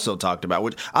things you also talked about,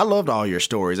 which I loved all your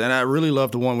stories, and I really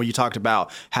loved the one where you talked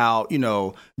about how,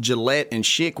 Gillette and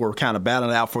Schick were kind of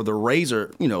battling out for the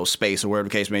razor, space or whatever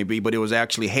the case may be, but it was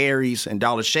actually Harry's and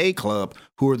Dollar Shave Club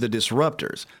who are the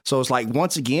disruptors. So it's like,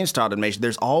 once again, Startup Nation,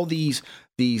 there's all these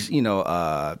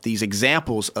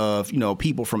examples of,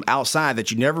 people from outside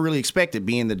that you never really expected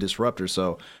being the disruptor.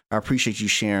 So I appreciate you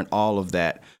sharing all of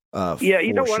that. One of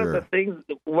the things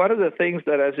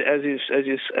that as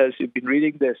you've been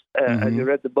reading this, as you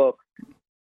read the book,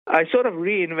 I sort of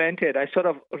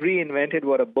reinvented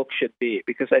what a book should be,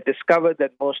 because I discovered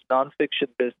that most nonfiction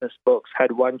business books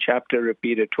had one chapter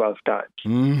repeated 12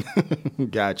 times.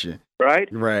 Gotcha. Right?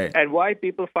 Right. And why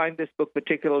people find this book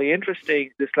particularly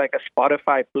interesting, it's like a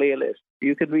Spotify playlist.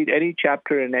 You can read any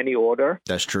chapter in any order.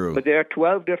 That's true. But there are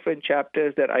 12 different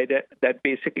chapters that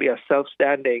basically are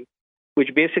self-standing.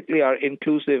 which basically are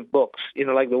inclusive books.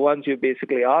 Like the ones you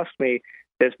basically asked me.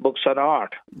 There's books on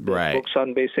art. There's books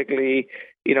on basically,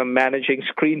 managing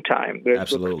screen time.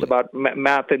 There's books about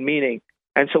math and meaning.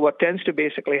 And so what tends to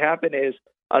basically happen is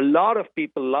a lot of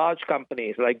people, large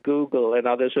companies like Google and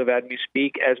others who have had me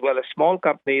speak, as well as small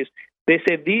companies, they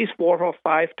say these 4 or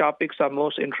 5 topics are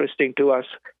most interesting to us.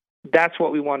 That's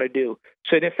what we want to do.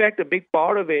 So in effect, a big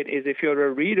part of it is if you're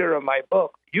a reader of my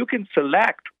book, you can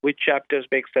select which chapters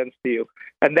make sense to you.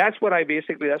 And that's why I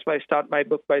start my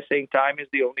book by saying time is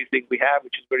the only thing we have,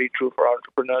 which is very true for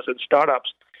entrepreneurs and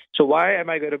startups. So why am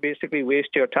I going to basically waste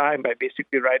your time by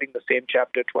basically writing the same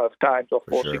chapter 12 times or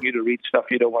forcing you to read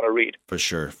stuff you don't want to read? For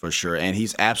sure. And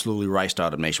he's absolutely right,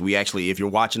 Startup Nation. We actually, if you're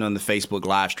watching on the Facebook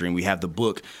live stream, we have the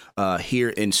book here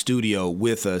in studio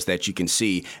with us that you can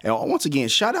see. And once again,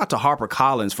 shout out to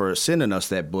HarperCollins for sending us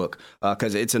that book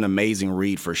because it's an amazing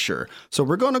read for sure. So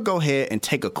we're going to go ahead and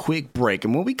take a quick break.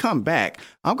 And when we come back,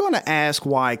 I'm going to ask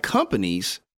why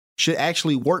companies should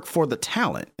actually work for the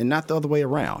talent and not the other way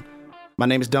around. My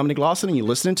name is Dominic Lawson, and you're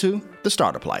listening to The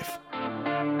Startup Life.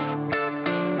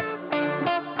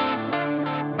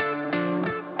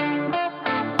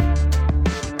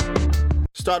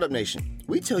 Startup Nation,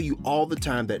 we tell you all the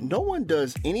time that no one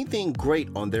does anything great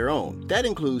on their own. That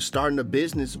includes starting a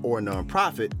business or a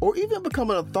nonprofit, or even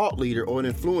becoming a thought leader or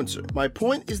an influencer. My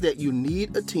point is that you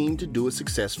need a team to do it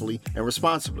successfully and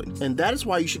responsibly, and that is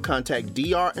why you should contact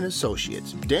DR &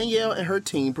 Associates. Danielle and her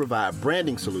team provide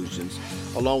branding solutions,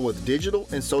 along with digital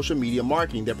and social media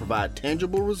marketing that provide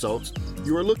tangible results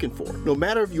you are looking for. No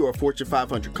matter if you are a Fortune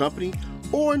 500 company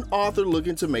or an author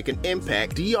looking to make an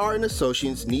impact, DR &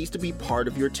 Associates needs to be part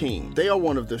of your team. They are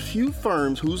one of the few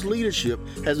firms whose leadership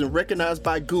has been recognized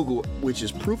by Google, which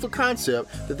is proof of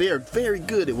concept that they are very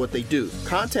good at what they do.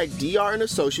 Contact DR &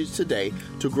 Associates today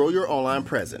to grow your online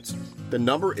presence. The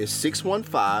number is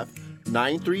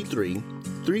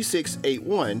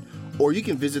 615-933-3681, or you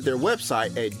can visit their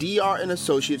website at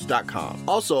drandassociates.com.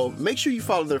 Also, make sure you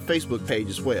follow their Facebook page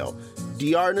as well.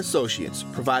 DR & Associates,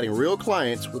 providing real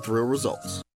clients with real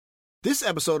results. This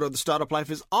episode of The Startup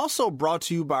Life is also brought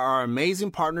to you by our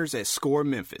amazing partners at Score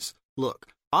Memphis. Look,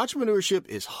 entrepreneurship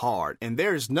is hard, and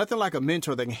there is nothing like a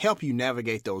mentor that can help you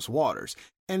navigate those waters.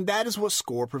 And that is what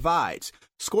Score provides.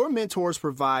 Score mentors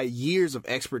provide years of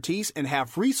expertise and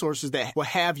have resources that will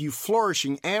have you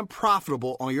flourishing and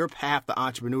profitable on your path to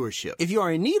entrepreneurship. If you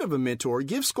are in need of a mentor,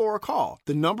 give Score a call.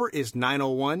 The number is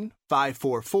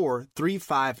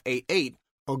 901-544-3588,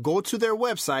 or go to their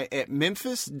website at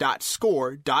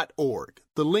memphis.score.org.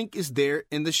 The link is there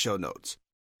in the show notes.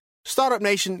 Startup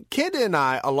Nation, Kenda and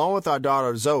I, along with our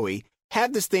daughter Zoe,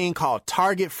 have this thing called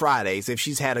Target Fridays if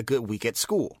she's had a good week at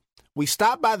school. We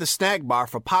stop by the snack bar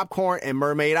for popcorn and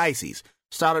mermaid ices.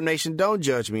 Startup Nation, don't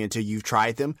judge me until you've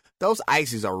tried them. Those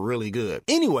ices are really good.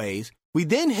 Anyways, we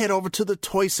then head over to the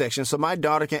toy section so my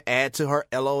daughter can add to her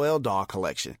LOL doll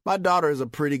collection. My daughter is a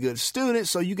pretty good student,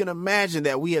 so you can imagine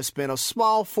that we have spent a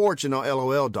small fortune on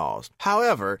LOL dolls.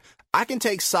 However, I can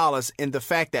take solace in the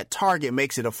fact that Target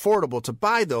makes it affordable to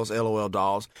buy those LOL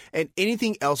dolls and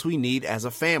anything else we need as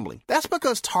a family. That's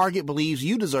because Target believes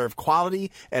you deserve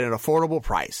quality at an affordable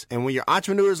price. And when you're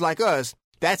entrepreneurs like us,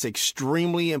 that's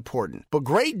extremely important. But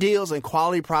great deals and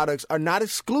quality products are not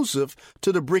exclusive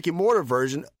to the brick and mortar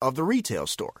version of the retail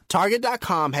store.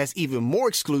 Target.com has even more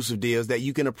exclusive deals that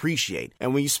you can appreciate.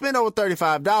 And when you spend over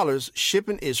 $35,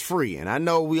 shipping is free. And I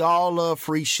know we all love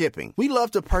free shipping. We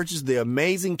love to purchase the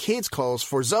amazing kids' clothes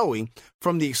for Zoe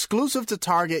from the exclusive to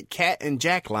Target Cat and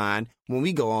Jack line when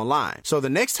we go online. So the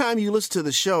next time you listen to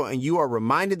the show and you are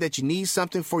reminded that you need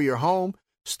something for your home,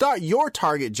 start your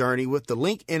Target journey with the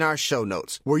link in our show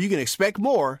notes, where you can expect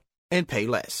more and pay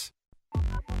less.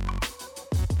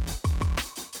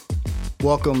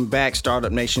 Welcome back,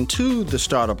 Startup Nation, to The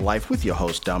Startup Life with your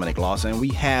host, Dominic Lawson. We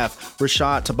have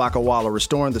Rishad Tobaccowala,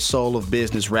 Restoring the Soul of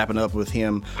Business, wrapping up with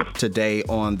him today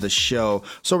on the show.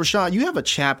 So, Rishad, you have a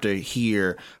chapter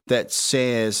here that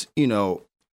says,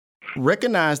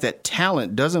 recognize that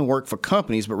talent doesn't work for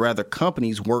companies, but rather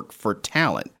companies work for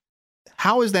talent.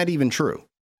 How is that even true?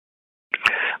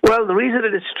 Well, the reason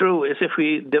it is true is if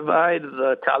we divide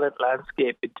the talent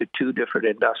landscape into two different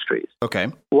industries. Okay.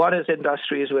 One is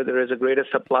industries where there is a greater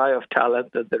supply of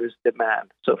talent than there is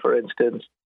demand. So, for instance,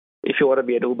 if you want to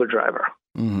be an Uber driver,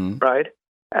 right?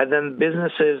 And then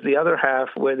businesses, the other half,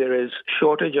 where there is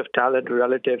shortage of talent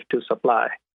relative to supply.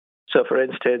 So, for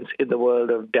instance, in the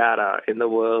world of data, in the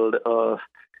world of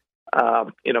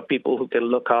people who can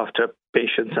look after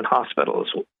patients in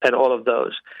hospitals and all of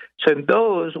those. So in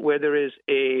those where there is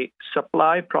a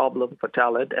supply problem for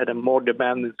talent and a more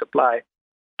demand than supply,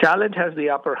 talent has the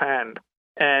upper hand.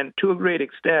 And to a great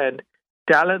extent,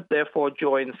 talent therefore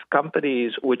joins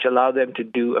companies which allow them to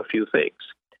do a few things.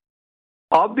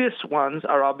 Obvious ones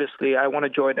are obviously, I want to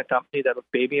join a company that will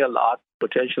pay me a lot,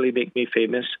 potentially make me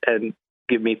famous, and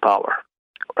give me power,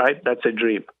 right? That's a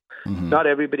dream. Mm-hmm. Not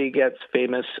everybody gets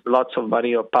famous, lots of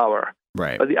money or power.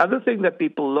 Right. But the other thing that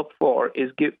people look for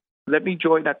is let me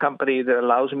join a company that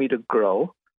allows me to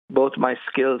grow, both my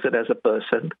skills and as a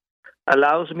person,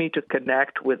 allows me to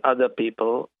connect with other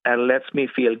people, and lets me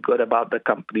feel good about the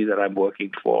company that I'm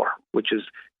working for, which is,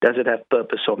 does it have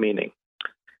purpose or meaning?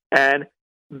 And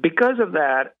because of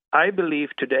that, I believe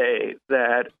today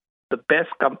that the best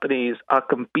companies are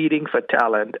competing for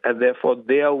talent, and therefore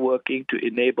they are working to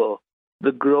enable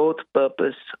the growth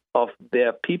purpose of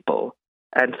their people.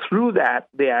 And through that,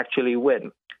 they actually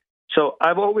win. So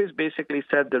I've always basically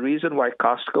said the reason why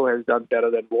Costco has done better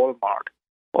than Walmart,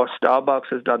 or Starbucks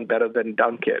has done better than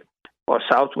Dunkin', or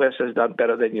Southwest has done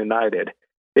better than United,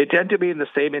 they tend to be in the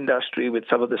same industry with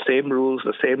some of the same rules,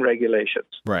 the same regulations.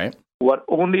 Right. What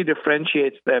only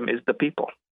differentiates them is the people,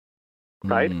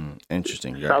 right?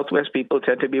 Interesting. Yeah. Southwest people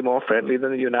tend to be more friendly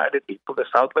than the United people. The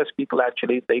Southwest people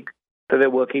actually think that they're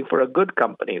working for a good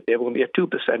company. They have only a 2%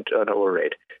 turnover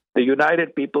rate. The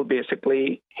United people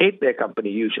basically hate their company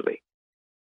usually,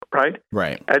 right?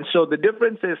 Right. And so the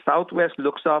difference is Southwest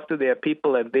looks after their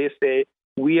people, and they say,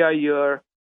 we are here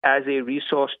as a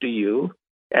resource to you.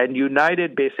 And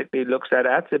United basically looks at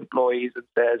its employees and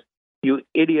says, you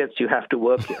idiots, you have to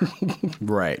work here.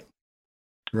 Right.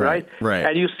 Right.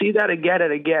 And you see that again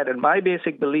and again. And my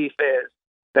basic belief is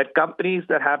that companies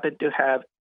that happen to have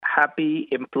happy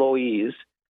employees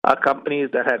are companies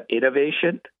that have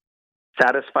innovation,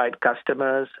 satisfied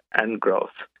customers, and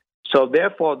growth. So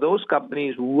therefore, those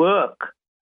companies work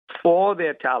for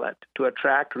their talent to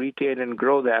attract, retain, and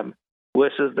grow them,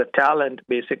 versus the talent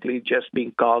basically just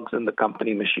being cogs in the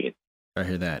company machine. I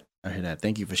hear that.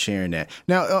 Thank you for sharing that.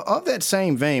 Now, of that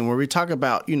same vein, where we talk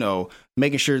about,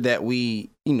 making sure that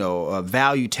we,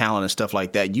 value talent and stuff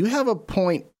like that, you have a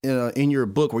point in your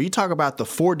book where you talk about the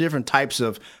 4 different types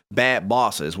of bad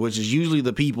bosses, which is usually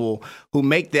the people who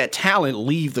make that talent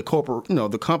leave the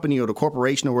the company or the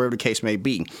corporation or wherever the case may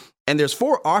be. And there's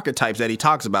 4 archetypes that he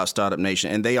talks about, Startup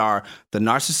Nation, and they are the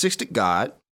narcissistic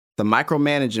god, the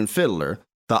micromanaging fiddler,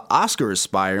 the Oscar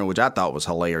aspiring, which I thought was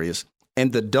hilarious,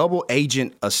 and the double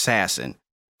agent assassin.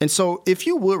 And so if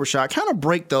you would, Rishad, kind of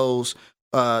break those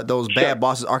bad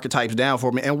bosses archetypes down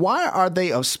for me, and why are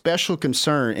they of special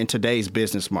concern in today's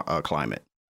business climate?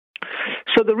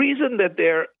 So the reason that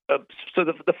they're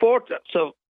the 4,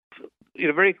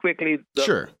 very quickly,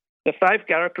 sure. The 5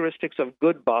 characteristics of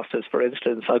good bosses, for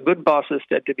instance, are good bosses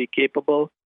tend to be capable,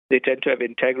 they tend to have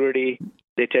integrity,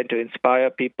 they tend to inspire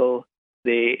people,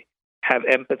 they have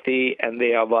empathy, and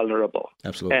they are vulnerable.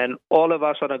 Absolutely. And all of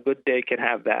us on a good day can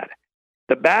have that.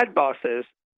 The bad bosses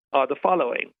are the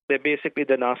following. They're basically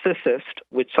the narcissist,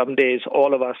 which some days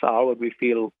all of us are when we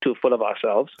feel too full of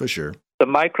ourselves. For sure. The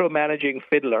micromanaging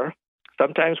fiddler.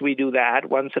 Sometimes we do that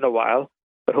once in a while,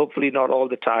 but hopefully not all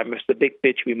the time. It's the big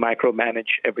pitch, we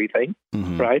micromanage everything,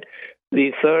 right?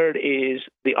 The third is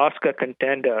the Oscar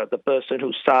contender, the person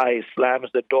who sighs, slams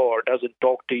the door, doesn't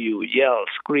talk to you, yells,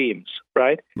 screams,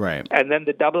 right? Right. And then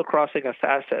the double-crossing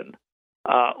assassin,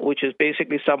 which is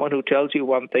basically someone who tells you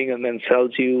one thing and then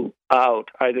sells you out,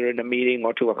 either in a meeting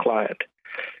or to a client.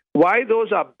 Why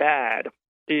those are bad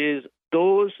is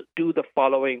those do the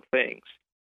following things.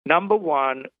 Number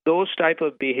one, those type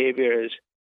of behaviors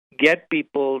get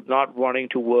people not wanting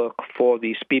to work for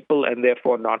these people and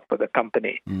therefore not for the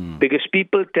company. Because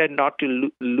people tend not to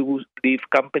leave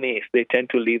companies, they tend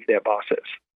to leave their bosses.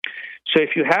 So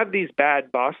if you have these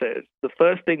bad bosses, the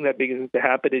first thing that begins to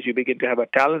happen is you begin to have a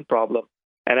talent problem.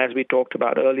 And as we talked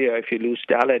about earlier, if you lose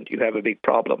talent, you have a big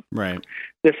problem. Right.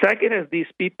 The second is these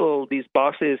people, these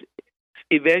bosses,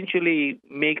 eventually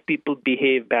make people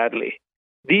behave badly.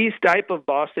 These type of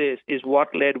bosses is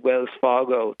what led Wells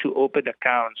Fargo to open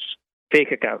accounts,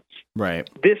 fake accounts. Right.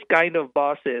 This kind of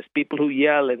bosses, people who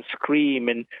yell and scream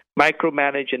and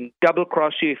micromanage and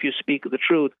double-cross you if you speak the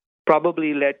truth,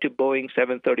 probably led to Boeing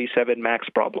 737 MAX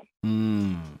problem.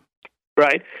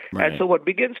 Right? And so what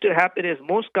begins to happen is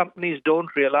most companies don't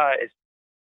realize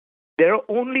there are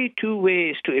only 2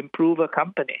 ways to improve a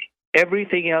company.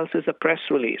 Everything else is a press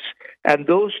release. And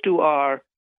those 2 are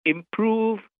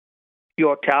improve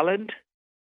your talent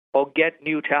or get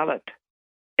new talent.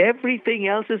 Everything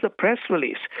else is a press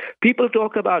release. People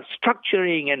talk about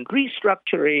structuring and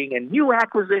restructuring and new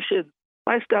acquisitions.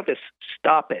 My stuff is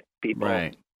stop it, people.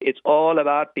 Right. It's all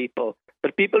about people.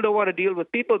 But people don't want to deal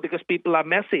with people because people are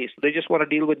messy. So they just want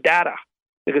to deal with data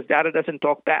because data doesn't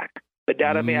talk back. But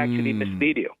data may actually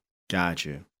mislead you. Got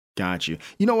you. Got you.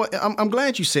 You know what? I'm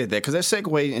glad you said that, because that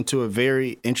segues into a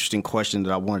very interesting question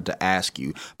that I wanted to ask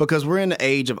you, because we're in the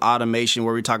age of automation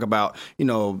where we talk about,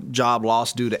 job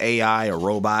loss due to AI or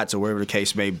robots or whatever the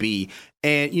case may be.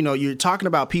 And, you're talking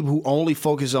about people who only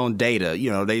focus on data.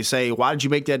 They say, why did you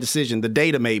make that decision? The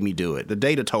data made me do it. The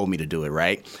data told me to do it,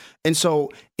 right? And so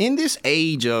in this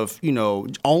age of,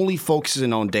 only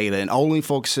focusing on data and only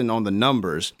focusing on the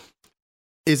numbers,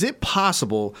 is it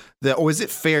possible that, or is it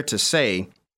fair to say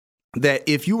that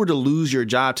if you were to lose your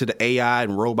job to the AI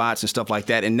and robots and stuff like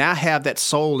that, and now have that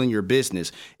soul in your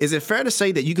business, is it fair to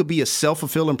say that you could be a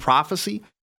self-fulfilling prophecy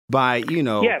by,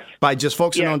 Yes. by just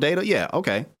focusing on data? Yeah.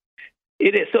 Okay.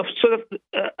 It is. So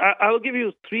I will give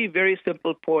you 3 very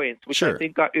simple points, which I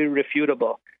think are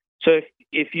irrefutable. So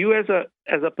if you as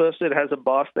a person has a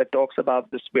boss that talks about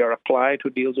this, we are a client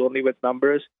who deals only with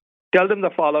numbers, tell them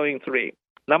the following 3.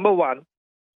 Number 1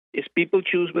 is people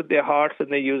choose with their hearts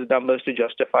and they use numbers to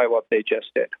justify what they just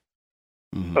did.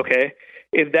 Mm-hmm. Okay?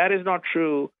 If that is not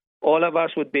true, all of us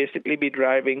would basically be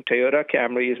driving Toyota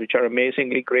Camrys, which are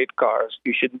amazingly great cars.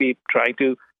 You shouldn't be trying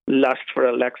to lust for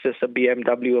a Lexus, a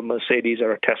BMW, a Mercedes,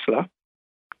 or a Tesla,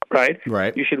 right?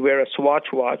 Right. You should wear a Swatch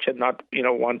watch and not,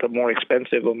 want a more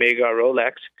expensive Omega or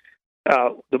Rolex.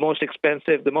 The most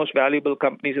expensive, the most valuable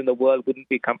companies in the world wouldn't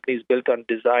be companies built on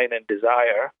design and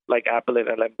desire like Apple and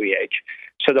LMVH.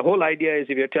 So the whole idea is,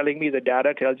 if you're telling me the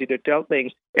data tells you to tell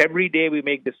things, every day we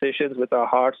make decisions with our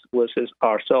hearts versus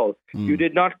our soul. You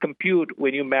did not compute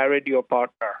when you married your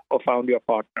partner or found your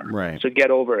partner. Right. So get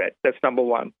over it. That's number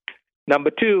 1.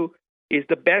 Number 2 is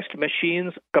the best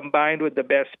machines combined with the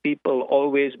best people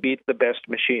always beat the best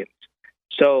machines.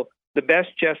 So the best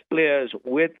chess players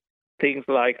with things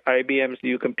like IBM's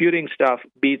new computing stuff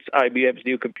beats IBM's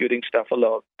new computing stuff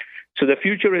alone. So the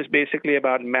future is basically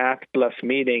about math plus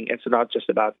meaning. It's not just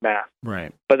about math.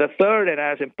 Right. But the third, and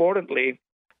as importantly,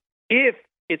 if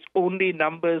it's only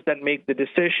numbers that make the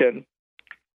decision,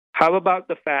 how about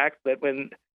the fact that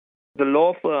when the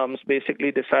law firms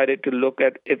basically decided to look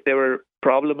at if there were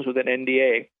problems with an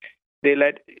NDA, they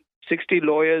let 60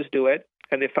 lawyers do it,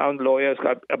 and they found lawyers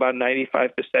got about 95%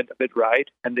 of it right,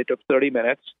 and they took 30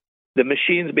 minutes. The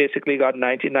machines basically got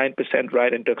 99%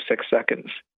 right and took 6 seconds.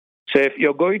 So if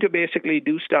you're going to basically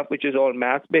do stuff which is all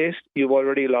math-based, you've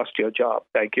already lost your job.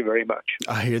 Thank you very much.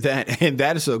 I hear that. And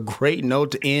that is a great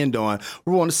note to end on.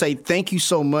 We want to say thank you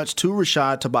so much to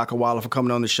Rishad Tobaccowala for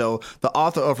coming on the show, the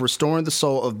author of Restoring the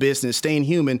Soul of Business, Staying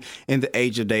Human in the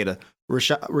Age of Data.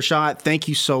 Rishad, thank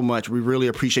you so much. We really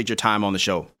appreciate your time on the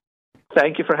show.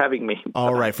 Thank you for having me.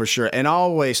 All right, for sure. And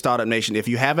always, Startup Nation, if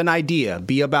you have an idea,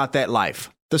 be about that life,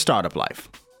 the startup life.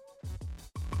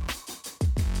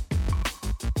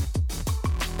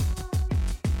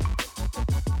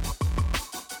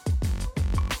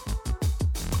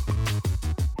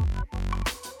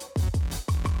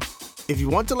 If you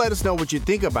want to let us know what you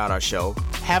think about our show,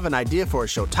 have an idea for a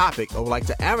show topic, or would like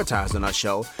to advertise on our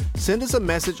show, send us a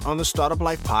message on the Startup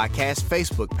Life Podcast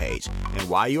Facebook page. And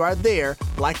while you are there,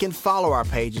 like and follow our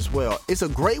page as well. It's a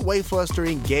great way for us to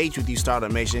engage with you, Startup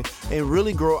Nation, and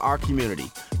really grow our community.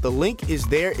 The link is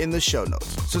there in the show notes.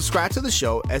 Subscribe to the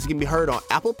show, as it can be heard on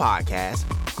Apple Podcasts,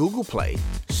 Google Play,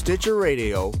 Stitcher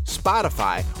Radio,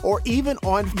 Spotify, or even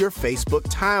on your Facebook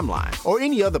timeline or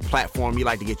any other platform you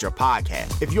like to get your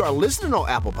podcast. If you are listening on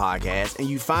Apple Podcasts and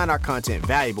you find our content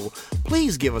valuable,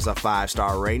 please give us a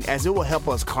 5-star rating, as it will help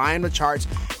us climb the charts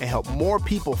and help more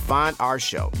people find our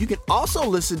show. You can also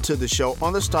listen to the show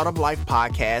on the Startup Life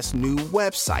Podcast new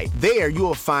website. There you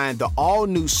will find the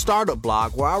all-new startup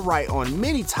blog, where I write on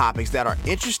many topics that are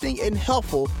interesting and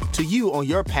helpful to you on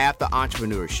your path to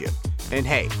entrepreneurship. And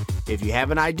hey, if you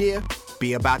have an idea,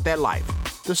 be about that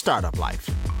life, the startup life.